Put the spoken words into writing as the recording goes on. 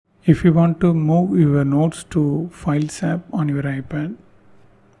If you want to move your notes to Files app on your iPad,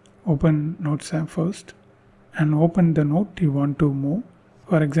 open Notes app first and open the note you want to move.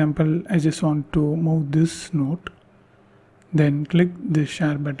 For example, I just want to move this note. Then click the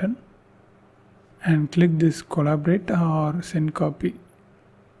share button and click this collaborate or send copy.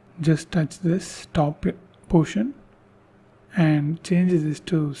 Just touch this top portion and change this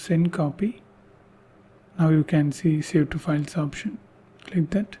to send copy. Now you can see save to files option.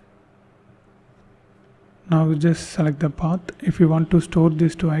 Click that. Now just select the path. If you want to store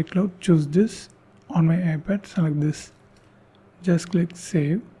this to iCloud, choose this. On my iPad, select this. Just click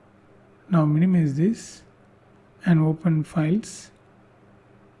save. Now minimize this and open files.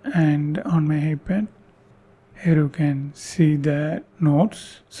 And on my iPad, here you can see the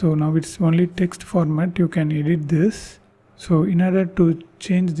notes. So now it's only text format. You can edit this. So in order to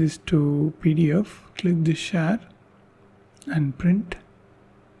change this to PDF, click this share and print.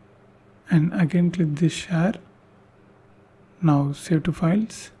 And again click this share. Now save to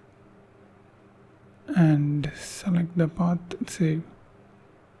files and select the path, save.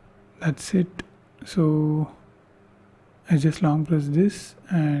 That's it. So I just long press this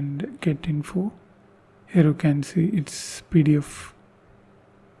and get info. Here you can see it's PDF.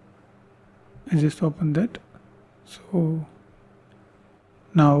 I just open that. So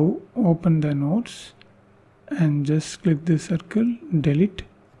now open the notes and just click this circle, delete.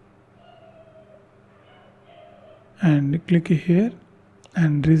 And click here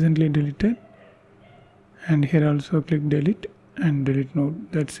and recently deleted, and here also click delete and delete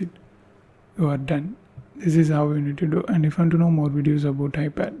note. That's it, you are done. This is how you need to do. And if you want to know more videos about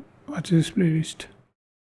iPad, watch this playlist.